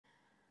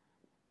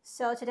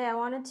So today I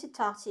wanted to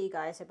talk to you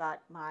guys about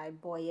my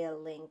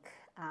Boya Link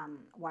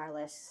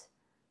wireless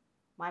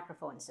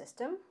microphone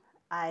system.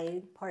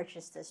 I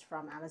purchased this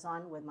from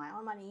Amazon with my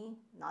own money,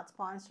 not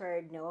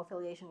sponsored, no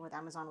affiliation with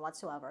Amazon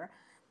whatsoever.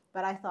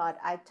 But I thought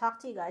I'd talk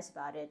to you guys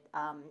about it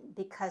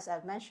because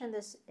I've mentioned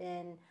this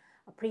in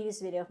a previous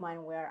video of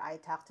mine where I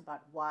talked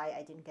about why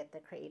I didn't get the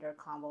creator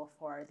combo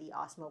for the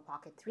Osmo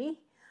Pocket 3.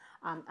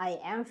 I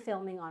am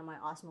filming on my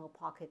Osmo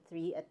Pocket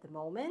 3 at the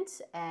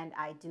moment, and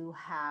I do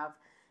have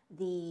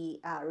the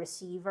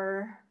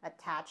receiver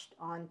attached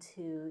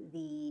onto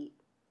the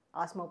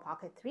Osmo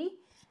Pocket 3,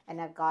 and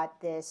I've got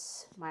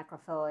this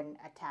microphone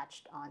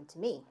attached onto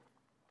me.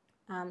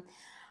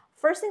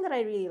 First thing that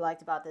I really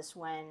liked about this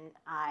when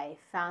I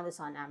found this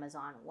on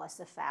Amazon was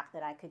the fact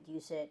that I could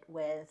use it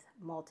with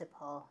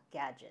multiple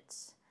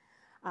gadgets.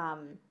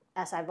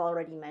 As I've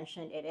already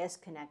mentioned, it is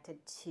connected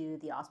to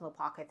the Osmo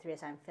Pocket 3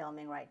 as I'm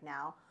filming right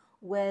now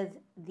with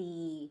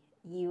the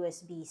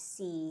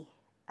USB-C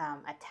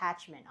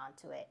attachment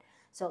onto it.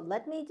 So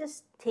let me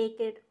just take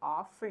it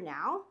off for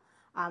now,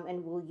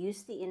 and we'll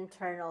use the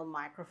internal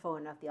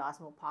microphone of the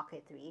Osmo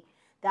Pocket 3.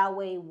 That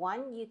way,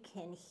 one, you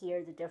can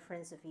hear the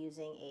difference of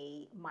using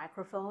a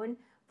microphone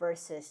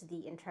versus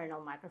the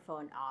internal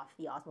microphone of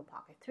the Osmo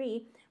Pocket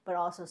 3, but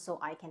also so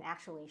I can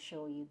actually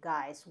show you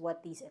guys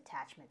what these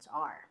attachments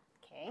are,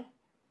 okay?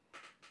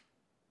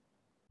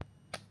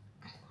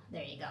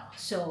 There you go.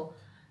 So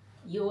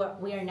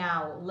we are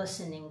now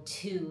listening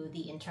to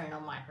the internal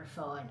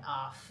microphone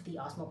of the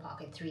Osmo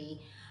Pocket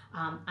 3.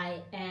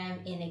 I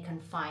am in a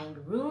confined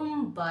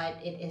room, but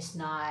it is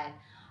not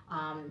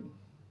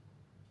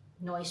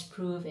noise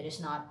proof, it is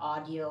not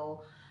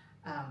audio.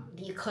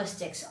 The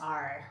acoustics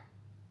are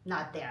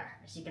not there,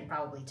 as you can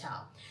probably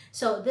tell.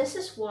 So this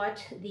is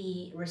what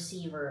the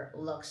receiver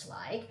looks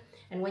like.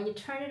 And when you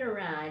turn it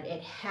around,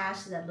 it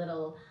has that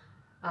little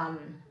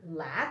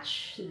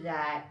latch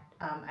that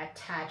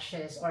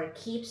attaches or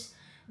keeps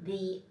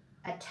the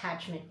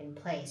attachment in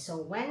place. So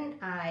when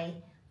I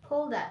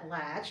pull that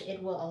latch,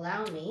 it will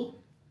allow me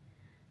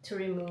to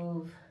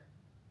remove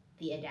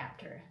the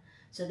adapter.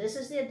 So this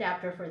is the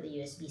adapter for the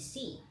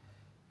USB-C.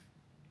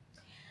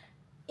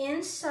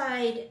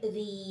 Inside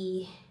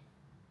the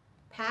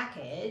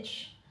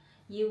package,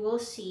 you will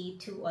see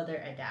two other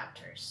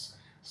adapters.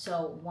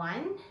 So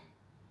one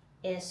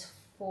is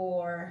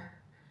for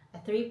a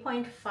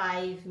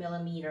 3.5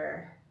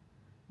 millimeter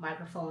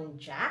microphone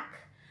jack.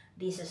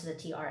 This is the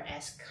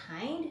TRS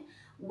kind,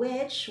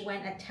 which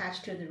when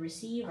attached to the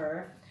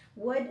receiver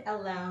would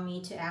allow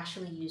me to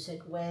actually use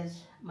it with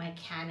my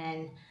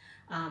Canon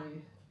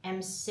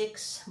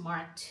M6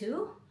 Mark II.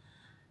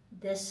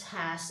 This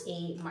has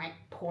a mic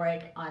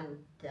port on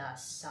the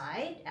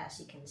side, as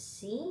you can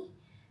see,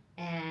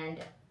 and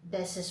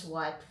this is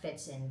what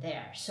fits in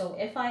there. So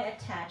if I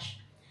attach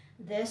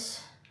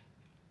this,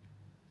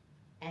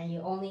 and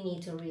you only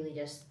need to really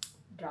just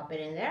drop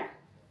it in there,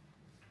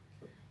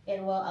 it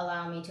will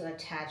allow me to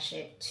attach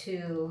it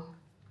to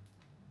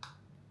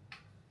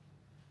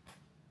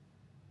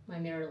my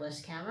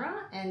mirrorless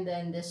camera, and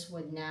then this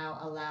would now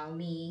allow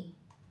me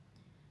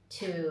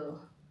to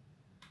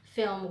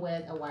film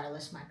with a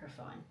wireless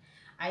microphone.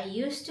 I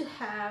used to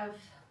have,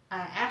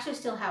 I actually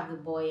still have the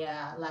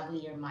Boya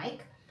lavalier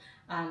mic.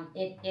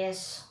 It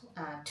is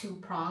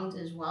two-pronged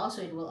as well,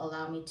 so it will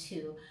allow me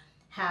to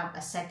have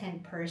a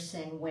second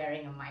person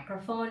wearing a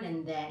microphone,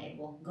 and then it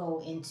will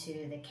go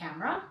into the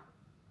camera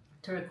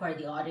to record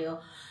the audio.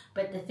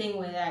 But the thing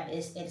with that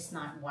is it's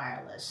not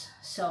wireless,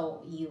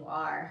 so you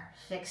are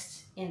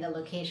fixed in the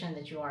location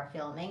that you are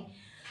filming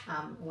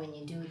when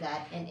you do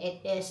that. And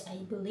it is, I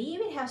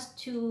believe it has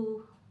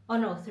 3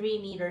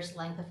 meters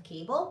length of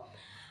cable.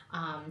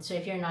 So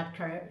if you're not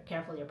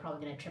careful, you're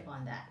probably gonna trip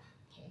on that.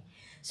 Okay.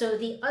 So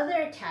the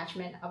other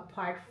attachment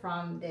apart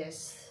from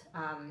this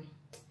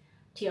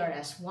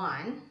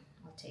TRS-1,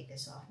 I'll take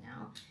this off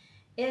now,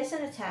 is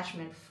an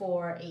attachment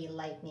for a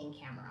lightning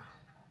camera.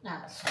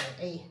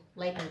 A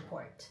lightning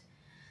port.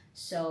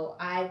 So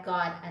I've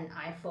got an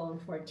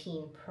iPhone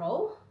 14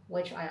 Pro,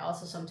 which I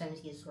also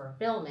sometimes use for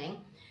filming.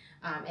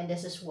 And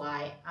this is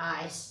why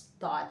I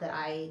thought that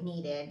I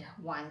needed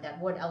one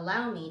that would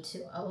allow me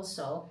to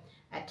also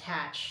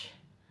attach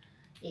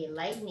a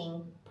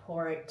lightning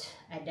port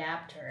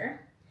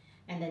adapter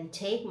and then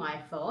take my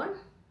phone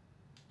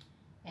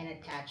and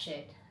attach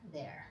it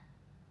there.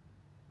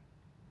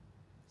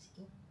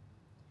 See?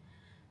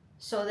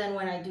 So then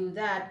when I do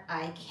that,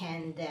 I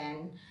can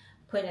then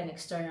put an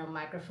external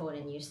microphone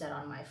and use that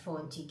on my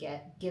phone to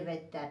give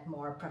it that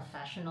more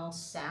professional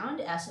sound,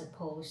 as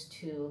opposed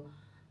to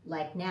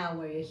like now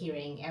where you're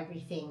hearing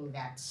everything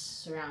that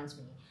surrounds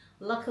me.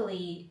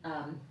 Luckily,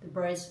 the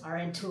birds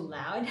aren't too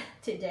loud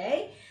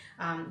today,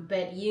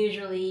 but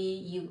usually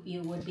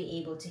you would be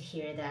able to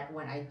hear that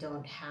when I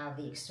don't have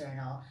the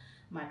external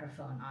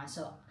microphone on.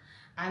 So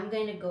I'm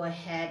going to go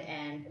ahead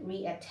and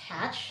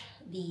reattach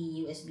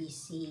the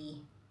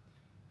USB-C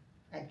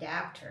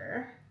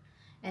adapter.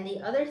 And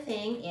the other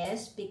thing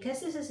is, because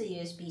this is a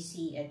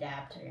USB-C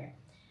adapter,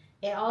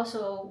 it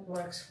also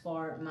works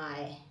for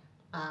my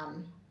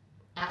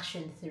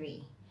Action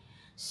 3.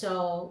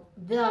 So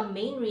the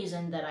main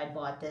reason that I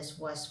bought this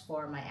was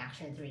for my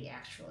Action 3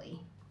 actually,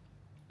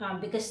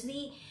 because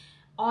the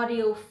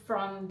audio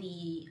from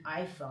the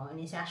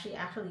iPhone is actually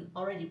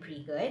already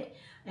pretty good,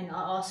 and I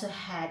also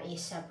had a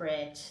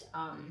separate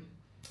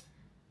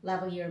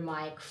lavalier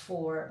mic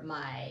for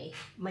my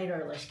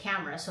mirrorless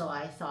camera. So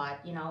I thought,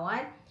 you know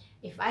what,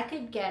 if I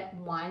could get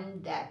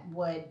one that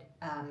would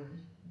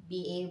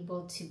be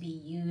able to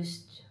be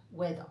used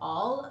with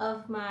all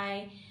of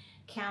my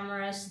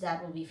cameras,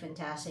 that will be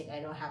fantastic.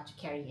 I don't have to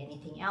carry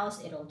anything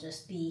else. It'll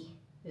just be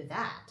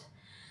that.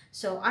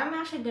 So I'm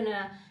actually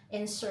gonna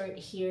insert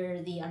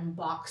here the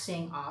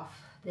unboxing of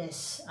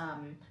this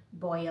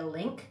Boya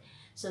link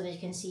so that you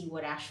can see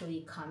what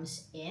actually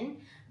comes in.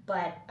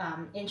 But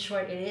in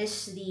short, it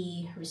is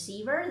the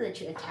receiver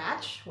that you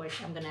attach,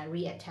 which I'm gonna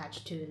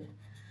reattach to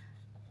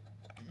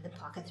the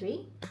Pocket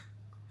 3.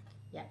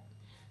 Yeah.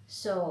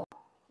 So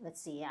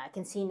let's see. Yeah, I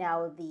can see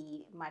now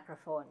the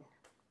microphone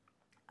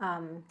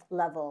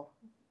level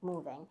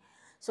moving.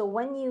 So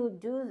when you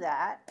do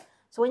that,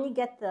 so when you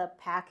get the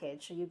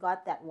package, so you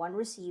got that one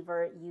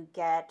receiver, you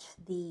get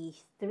the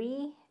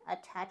 3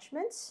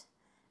 attachments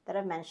that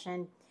I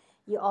mentioned.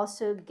 You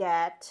also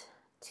get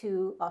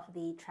 2 of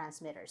the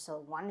transmitters.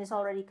 So one is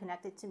already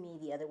connected to me,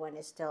 the other one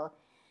is still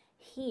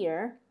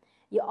here.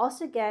 You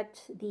also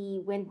get the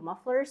wind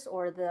mufflers,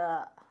 or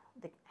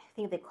I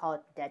think they call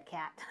it dead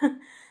cat.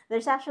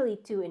 There's actually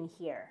 2 in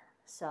here.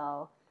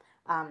 So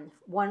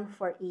one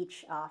for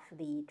each of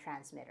the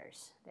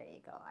transmitters. There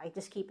you go. I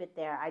just keep it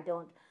there. I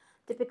don't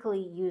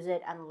typically use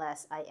it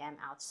unless I am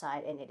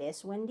outside and it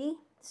is windy.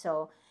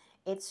 So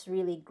it's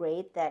really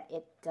great that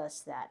it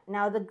does that.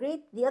 Now the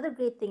other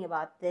great thing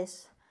about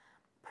this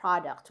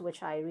product,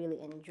 which I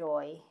really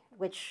enjoy,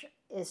 which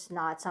is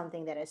not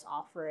something that is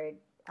offered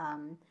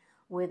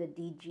with a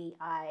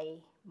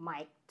DJI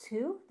Mic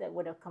 2 that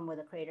would have come with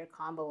a creator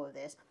combo of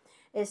this,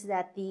 is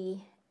that the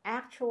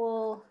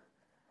actual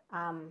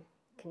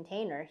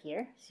container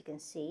here, as you can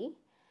see,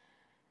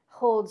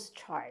 holds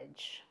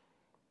charge.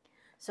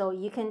 So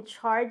you can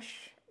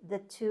charge the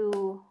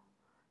 2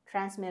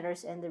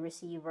 transmitters and the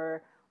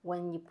receiver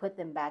when you put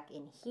them back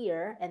in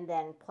here, and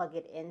then plug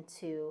it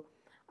into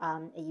a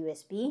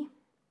USB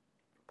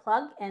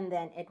plug, and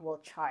then it will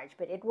charge.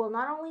 But it will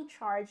not only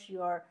charge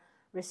your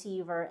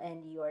receiver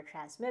and your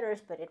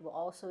transmitters, but it will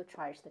also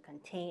charge the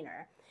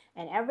container.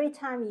 And every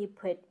time you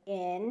put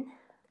in,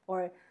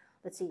 or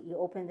let's see, you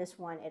open this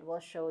one, it will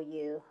show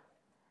you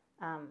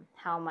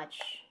how much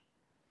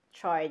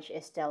charge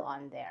is still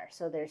on there.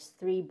 So there's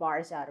 3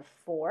 bars out of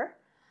 4.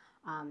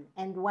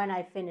 And when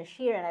I finish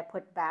here and I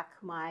put back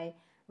my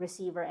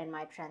receiver and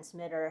my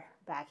transmitter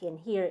back in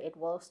here, it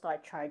will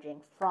start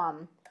charging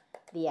from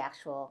the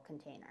actual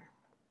container.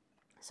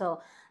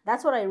 So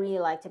that's what I really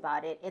liked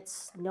about it.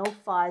 It's no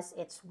fuss.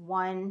 It's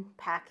one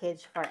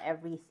package for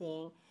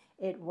everything.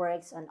 It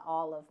works on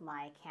all of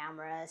my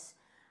cameras.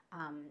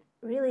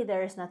 Really,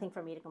 there is nothing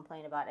for me to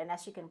complain about. And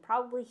as you can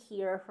probably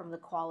hear from the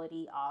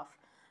quality of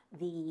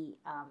the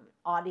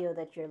audio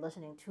that you're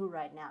listening to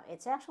right now,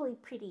 it's actually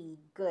pretty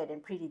good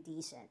and pretty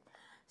decent.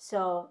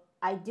 So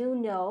I do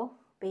know,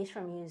 based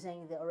from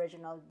using the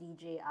original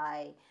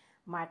DJI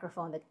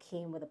microphone that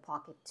came with the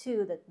Pocket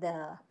 2, that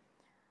the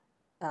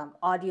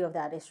audio of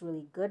that is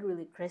really good,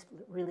 really crisp,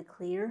 really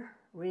clear,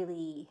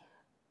 really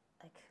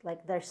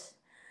like there's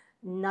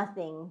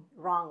nothing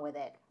wrong with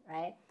it,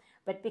 right?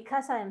 But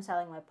because I am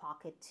selling my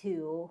Pocket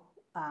 2,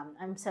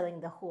 I'm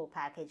selling the whole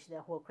package, the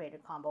whole creator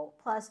combo.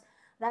 Plus,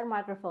 that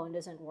microphone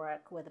doesn't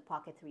work with the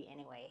Pocket 3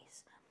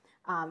 anyways.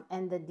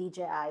 And the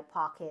DJI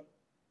Pocket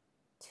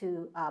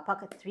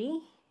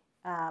 3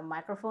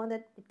 microphone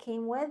that it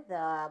came with,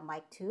 the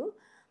Mic 2,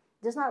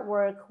 does not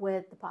work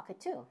with the Pocket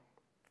 2.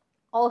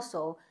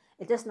 Also,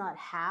 it does not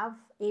have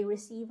a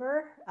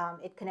receiver.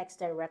 It connects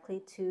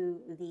directly to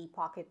the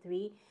Pocket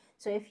 3.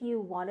 So if you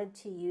wanted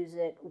to use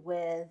it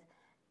with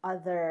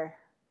other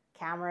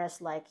cameras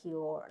like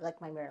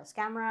my mirrorless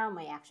camera,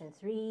 my Action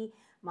 3,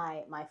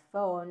 my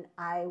phone,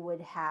 I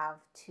would have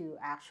to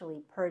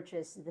actually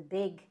purchase the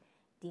big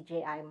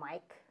DJI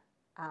mic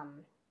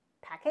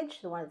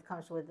package, the one that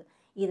comes with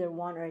either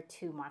 1 or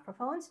 2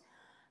 microphones,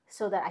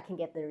 so that I can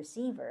get the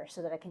receiver,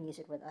 so that I can use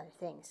it with other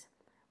things.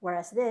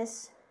 Whereas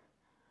this,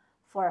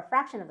 for a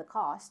fraction of the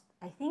cost,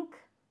 I think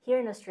here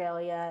in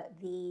Australia,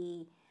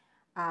 the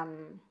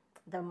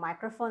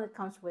microphone that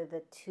comes with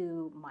the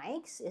 2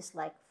 mics is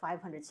like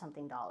 $500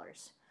 something.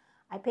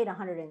 I paid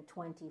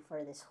 $120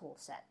 for this whole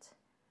set,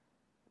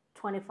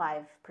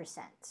 25%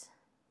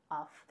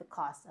 of the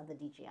cost of the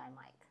DJI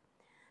mic.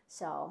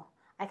 So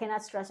I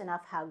cannot stress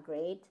enough how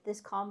great this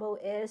combo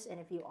is. And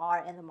if you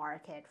are in the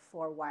market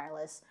for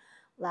wireless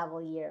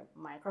lavalier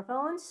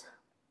microphones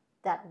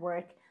that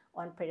work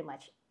on pretty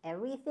much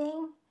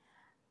everything,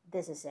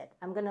 this is it.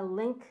 I'm gonna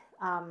link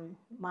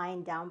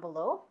mine down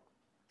below.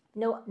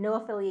 No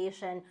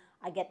affiliation.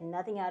 I get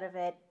nothing out of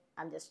it.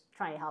 I'm just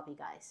trying to help you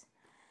guys.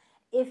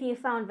 If you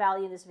found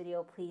value in this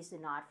video, please do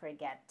not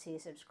forget to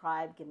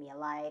subscribe, give me a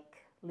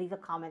like, leave a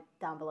comment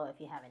down below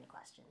if you have any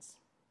questions.